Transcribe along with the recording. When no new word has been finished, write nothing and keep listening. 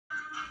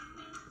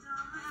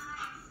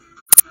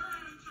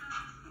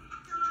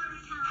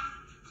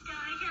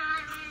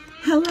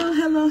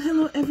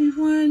Hello,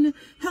 everyone.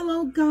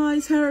 Hello,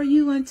 guys. How are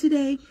you on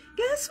today?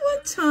 Guess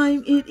what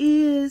time it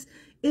is?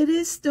 It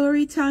is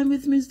story time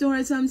with Miss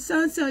Doris. I'm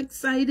so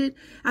excited.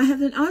 I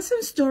have an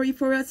awesome story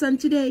for us on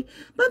today.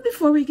 But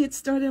before we get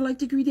started, I'd like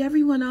to greet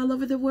everyone all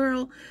over the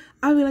world.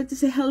 I would like to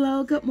say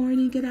hello, good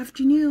morning, good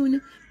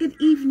afternoon, good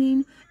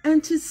evening,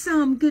 and to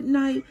some, good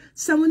night.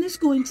 Someone is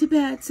going to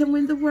bed,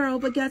 somewhere in the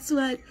world, but guess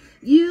what?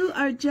 You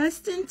are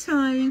just in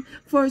time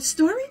for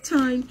story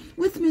time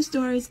with Miss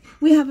Doris.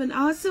 We have an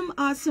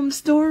awesome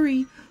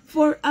story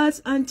for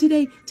us on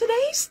today.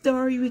 Today's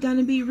story we're going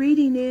to be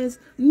reading is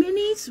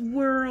Minnie's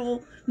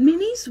World.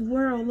 Minnie's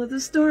World of the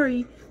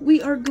story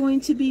we are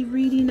going to be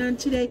reading on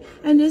today.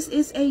 And this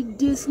is a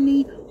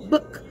Disney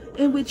book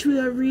in which we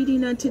are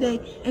reading on today.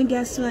 And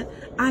guess what?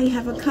 I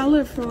have a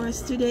color for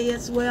us today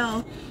as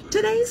well.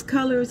 Today's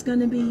color is going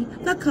to be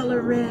the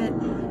color red.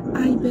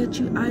 I bet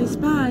you I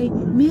spy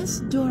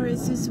Miss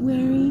Doris is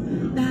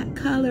wearing that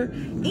color.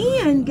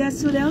 And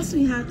guess what else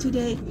we have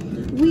today?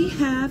 We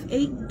have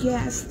a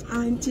guest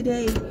on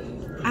today.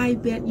 I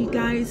bet you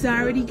guys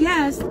already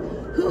guessed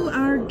who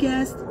our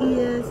guest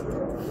is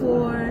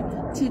for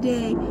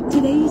today.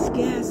 Today's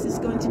guest is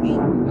going to be,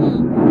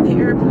 the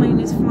airplane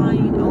is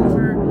flying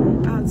over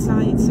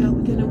outside, so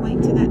we're going to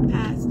wait till that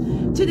pass.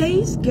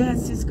 Today's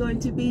guest is going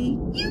to be,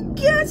 you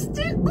guessed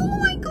it, oh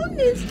my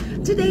goodness.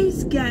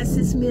 Today's guest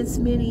is Miss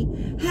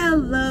Minnie.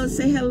 Hello,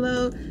 say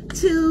hello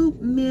to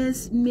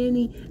Miss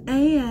Minnie.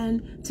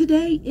 And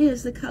today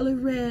is the color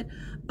red.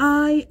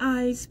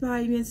 I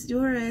spy Miss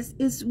Doris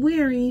is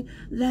wearing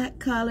that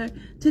color.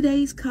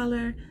 Today's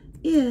color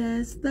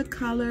is the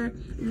color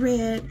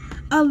red,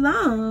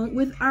 along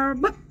with our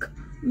book,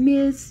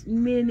 Miss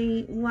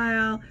Minnie.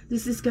 Wow,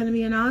 this is going to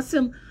be an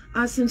awesome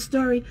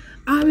story.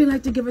 I would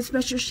like to give a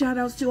special shout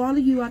out to all of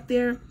you out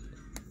there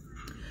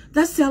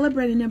that's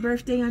celebrating a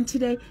birthday on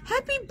today.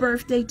 Happy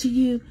birthday to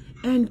you.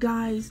 And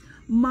guys,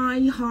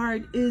 my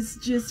heart is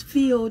just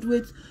filled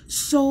with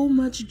so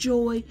much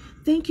joy.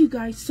 Thank you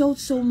guys so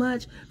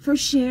much for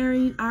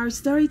sharing our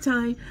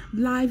Storytime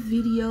live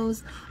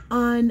videos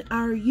on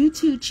our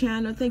YouTube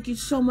channel. Thank you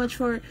so much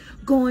for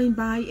going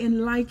by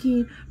and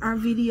liking our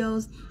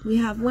videos. We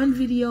have one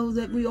video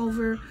that we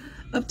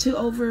up to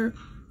over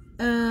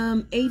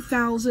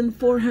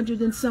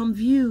 8,400 and some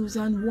views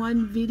on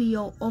one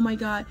video. Oh my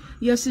God.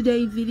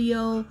 Yesterday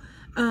video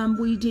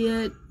we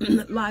did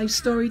live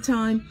story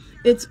time.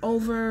 It's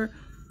over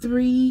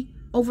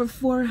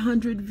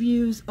 400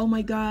 views. Oh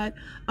my God,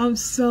 I'm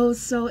so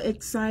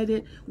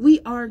excited. We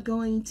are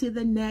going to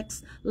the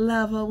next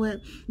level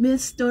with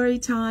Miss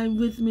Storytime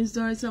with Miss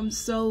Doris. I'm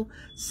so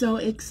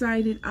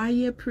excited. I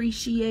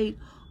appreciate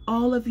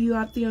all of you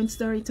out there in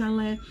Storytime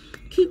land.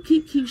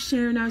 Keep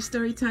sharing our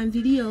Storytime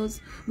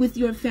videos with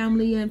your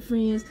family and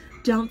friends.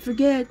 Don't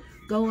forget,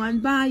 go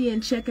on by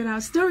and check out our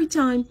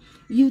Storytime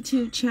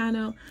YouTube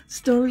channel,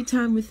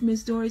 Storytime with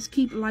Miss Doris.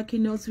 Keep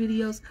liking those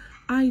videos.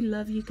 I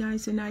love you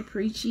guys and I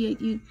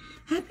appreciate you.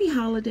 Happy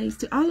holidays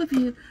to all of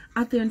you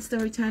out there in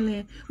Storytime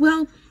land.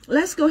 Well,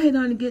 let's go ahead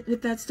on and get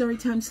with that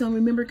Storytime song.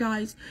 Remember,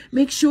 guys,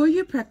 make sure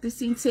you're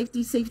practicing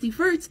safety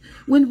first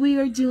when we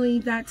are doing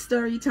that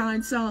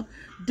Storytime song.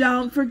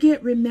 Don't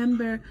forget,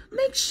 remember,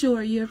 make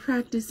sure you're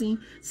practicing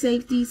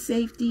safety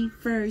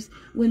first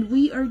when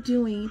we are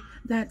doing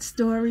that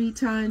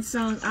Storytime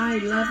song. I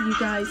love you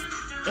guys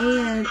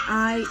and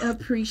I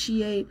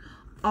appreciate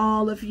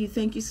all of you.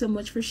 Thank you so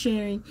much for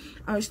sharing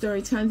our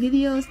Storytime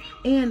videos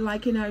and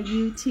liking our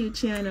YouTube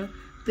channel.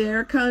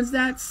 There comes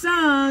that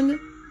song.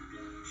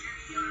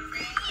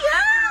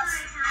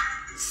 Yes!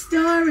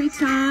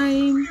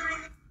 Storytime.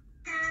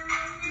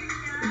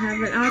 We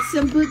have an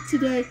awesome book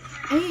today,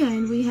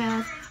 and we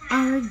have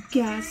our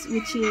guest,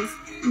 which is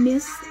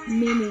Miss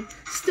Minnie.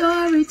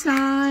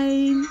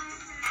 Storytime.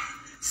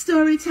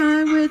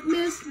 Storytime with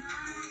Miss.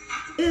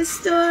 It's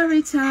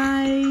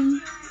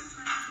storytime.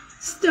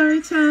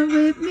 Storytime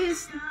with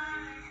Miss.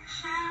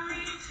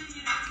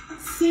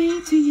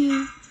 Sing to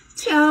you,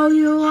 tell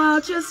you all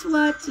just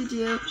what to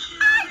do. I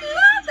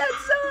love that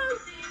song.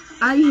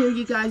 I hear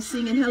you guys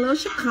singing. Hello,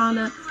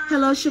 Shakana.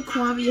 Hello,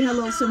 Shaquavia.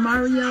 Hello,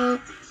 Samario.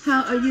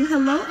 How are you?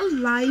 Hello,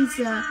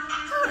 Eliza.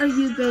 How are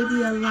you,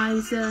 baby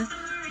Eliza?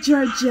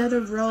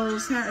 Georgetta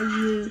Rose, how are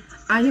you?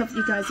 I hope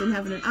you guys are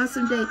having an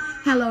awesome day.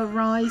 Hello,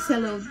 Royce.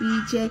 Hello,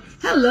 BJ.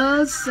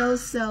 Hello,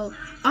 So.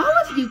 All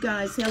of you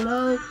guys.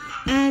 Hello,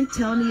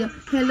 Antonia.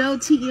 Hello,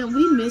 TM.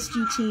 We missed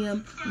you,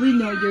 TM. We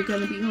know you're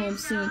going to be home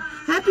soon.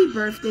 Happy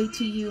birthday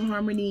to you,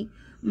 Harmony,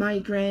 my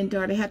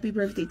granddaughter. Happy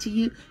birthday to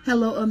you.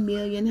 Hello,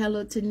 Amelia.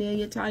 Hello,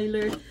 Tanelia,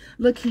 Tyler,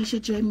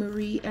 Lakeisha, J.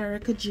 Marie,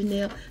 Erica,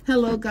 Janelle.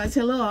 Hello, guys.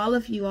 Hello, all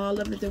of you all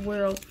over the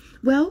world.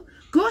 Well,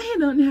 go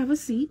ahead and have a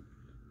seat.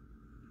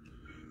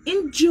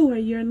 Enjoy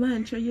your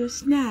lunch or your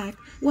snack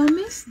while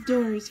Miss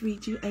Doris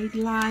reads you a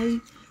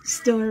live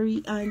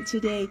story on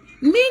today.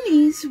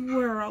 Minnie's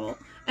World.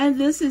 And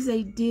this is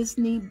a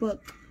Disney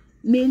book.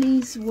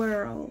 Minnie's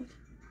World.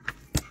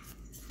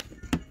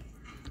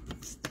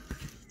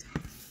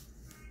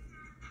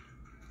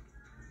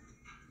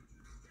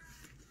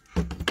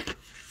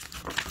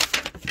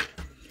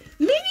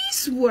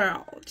 Minnie's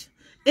world.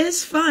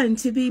 It's fun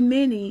to be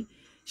Minnie.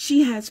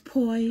 She has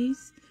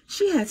poise.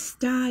 She has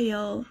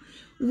style.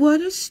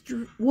 What a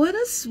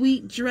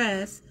sweet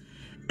dress.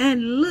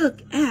 And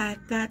look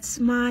at that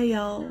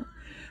smile.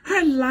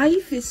 Her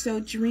life is so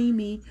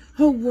dreamy.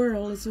 Her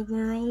world is a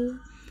whirl.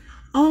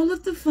 All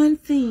of the fun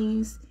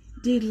things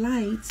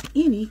delights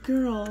any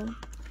girl.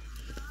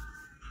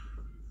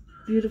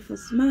 Beautiful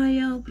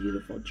smile,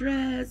 beautiful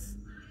dress.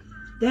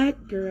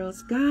 That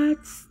girl's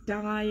got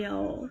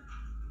style.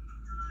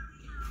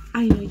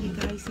 I know you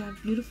guys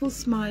have beautiful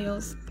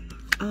smiles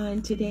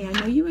on today. I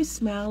know you were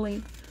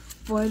smiling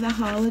for the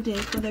holiday,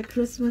 for the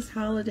Christmas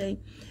holiday.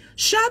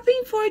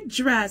 Shopping for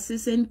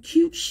dresses and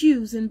cute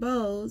shoes and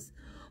bows.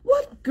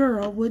 What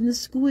girl wouldn't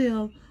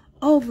squeal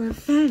over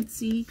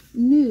fancy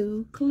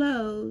new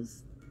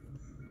clothes?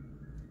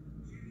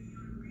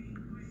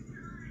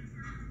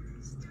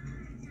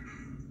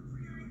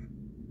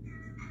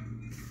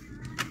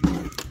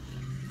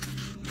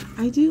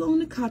 I do own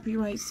the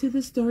copyrights to the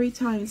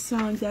Storytime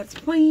song that's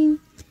playing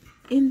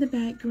in the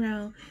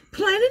background.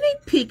 Planning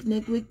a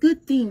picnic with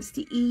good things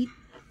to eat,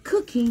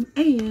 cooking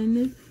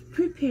and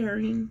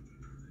preparing.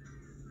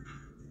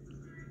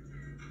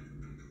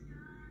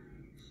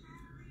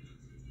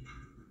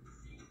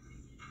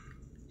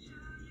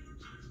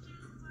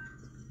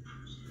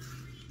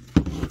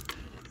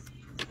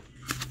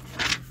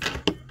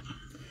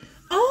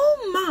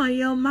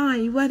 Oh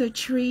my, what a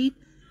treat.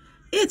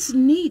 It's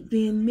neat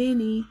being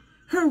Minnie.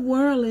 Her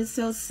world is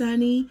so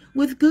sunny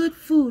with good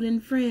food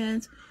and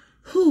friends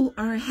who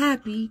are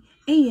happy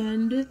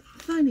and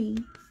funny.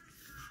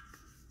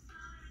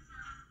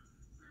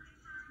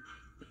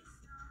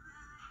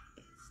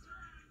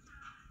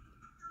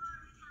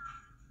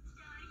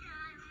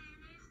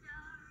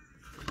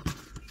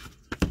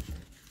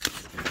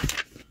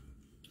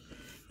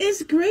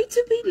 It's great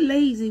to be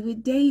lazy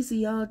with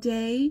Daisy all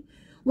day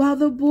while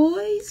the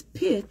boys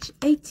pitch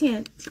a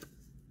tent.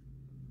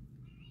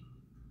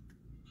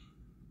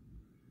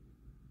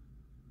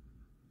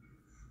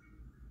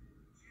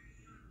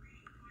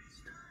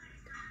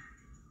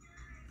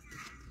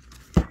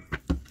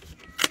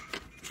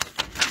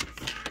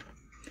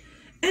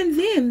 And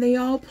then they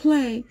all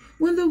play.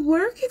 When the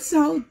work is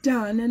all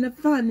done and the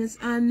fun is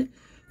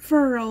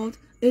unfurled,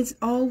 it's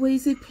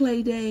always a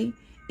play day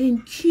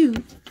in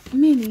cute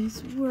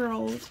Minnie's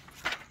world.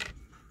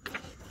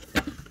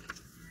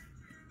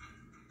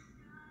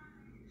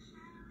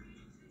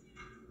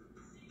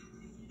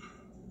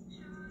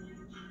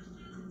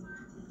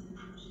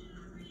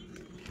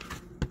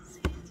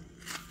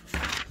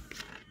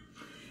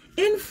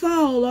 In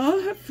fall, all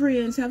her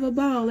friends have a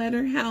ball at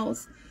her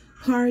house.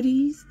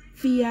 Parties,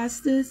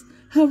 fiestas,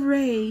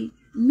 hooray,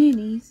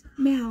 Minnie's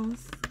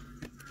mouse.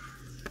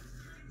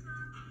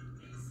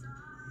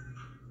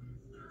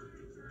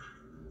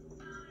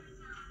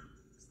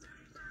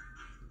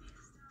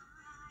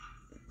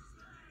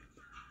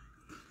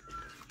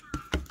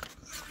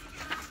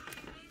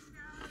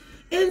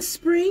 In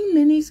spring,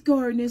 Minnie's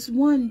garden is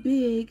one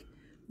big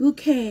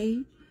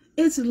bouquet.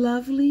 It's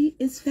lovely,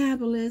 it's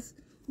fabulous,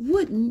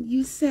 wouldn't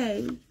you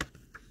say?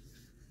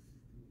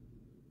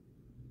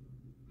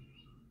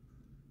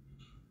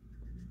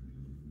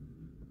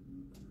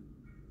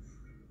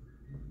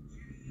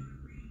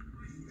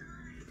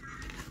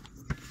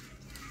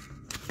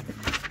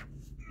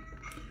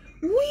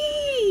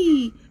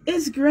 Whee!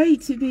 It's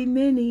great to be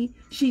Minnie.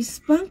 She's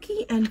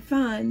spunky and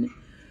fun.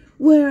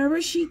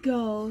 Wherever she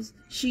goes,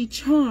 she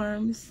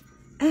charms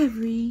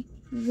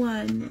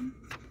everyone.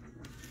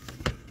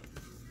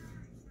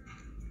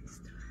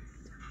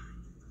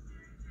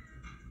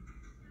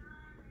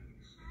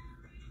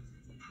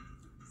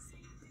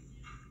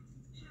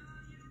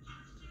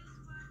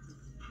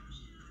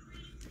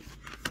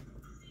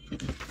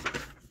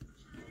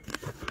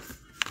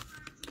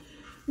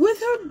 With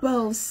her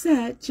bow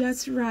set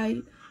just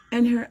right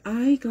and her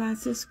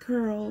eyeglasses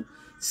curl,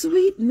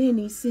 sweet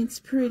Minnie sits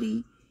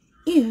pretty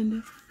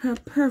in her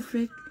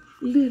perfect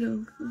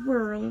little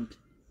world.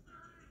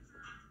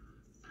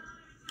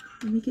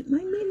 Let me get my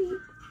Minnie.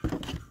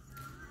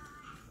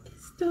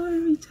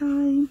 Story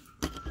time.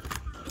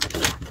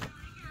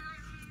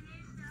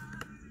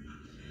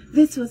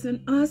 This was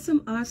an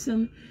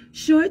awesome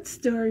short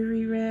story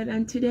we read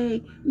on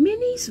today,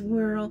 Minnie's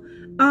World.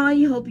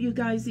 I hope you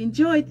guys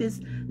enjoyed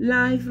this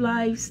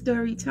live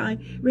story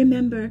time.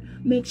 Remember,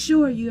 make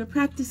sure you are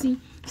practicing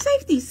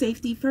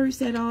safety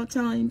first at all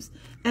times.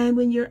 And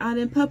when you're out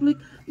in public,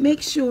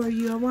 make sure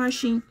you are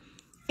washing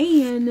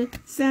and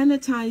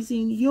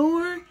sanitizing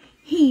your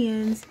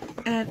hands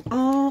at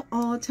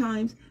all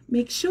times.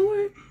 Make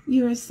sure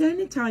you are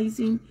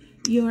sanitizing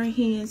your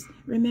hands.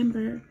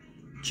 Remember,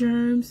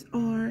 germs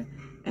are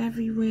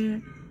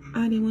everywhere.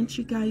 I don't want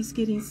you guys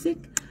getting sick.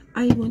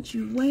 I want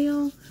you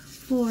well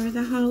for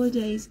the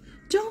holidays.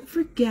 Don't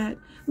forget,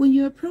 when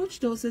you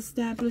approach those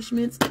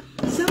establishments,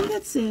 some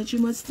that says you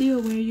must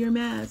still wear your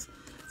mask.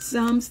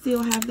 Some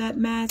still have that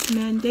mask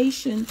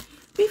mandation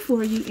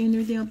before you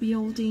enter their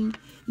building.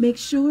 Make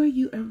sure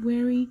you are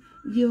wearing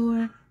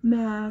your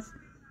mask.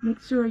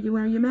 Make sure you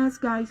wear your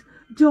mask, guys.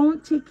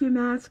 Don't take your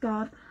mask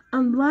off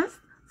unless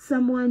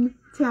someone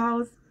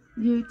tells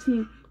you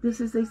to.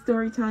 This is a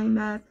Storytime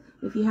mask.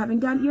 If you haven't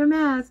got your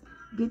mask,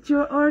 get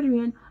your order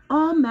in.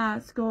 All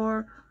masks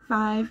are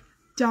 $5.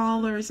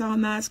 All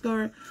masks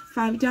are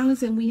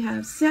 $5, and we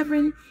have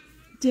 7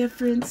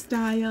 different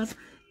styles.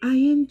 I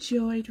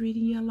enjoyed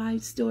reading your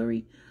life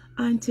story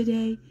on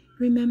today.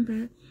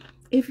 Remember,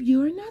 if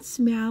you're not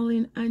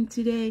smiling on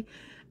today,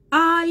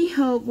 I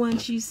hope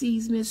once you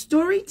see Miss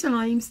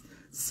Storytime's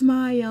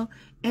smile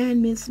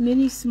and Miss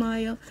Minnie's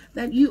smile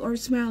that you are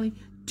smiling.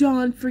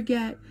 Don't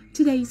forget,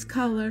 today's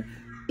color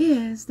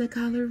is the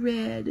color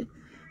red.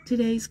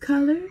 Today's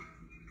color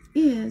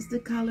is the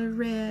color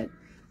red.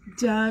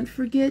 Don't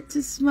forget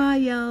to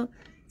smile.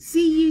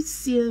 See you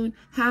soon.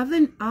 Have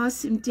an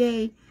awesome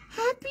day.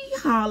 Happy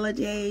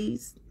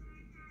holidays.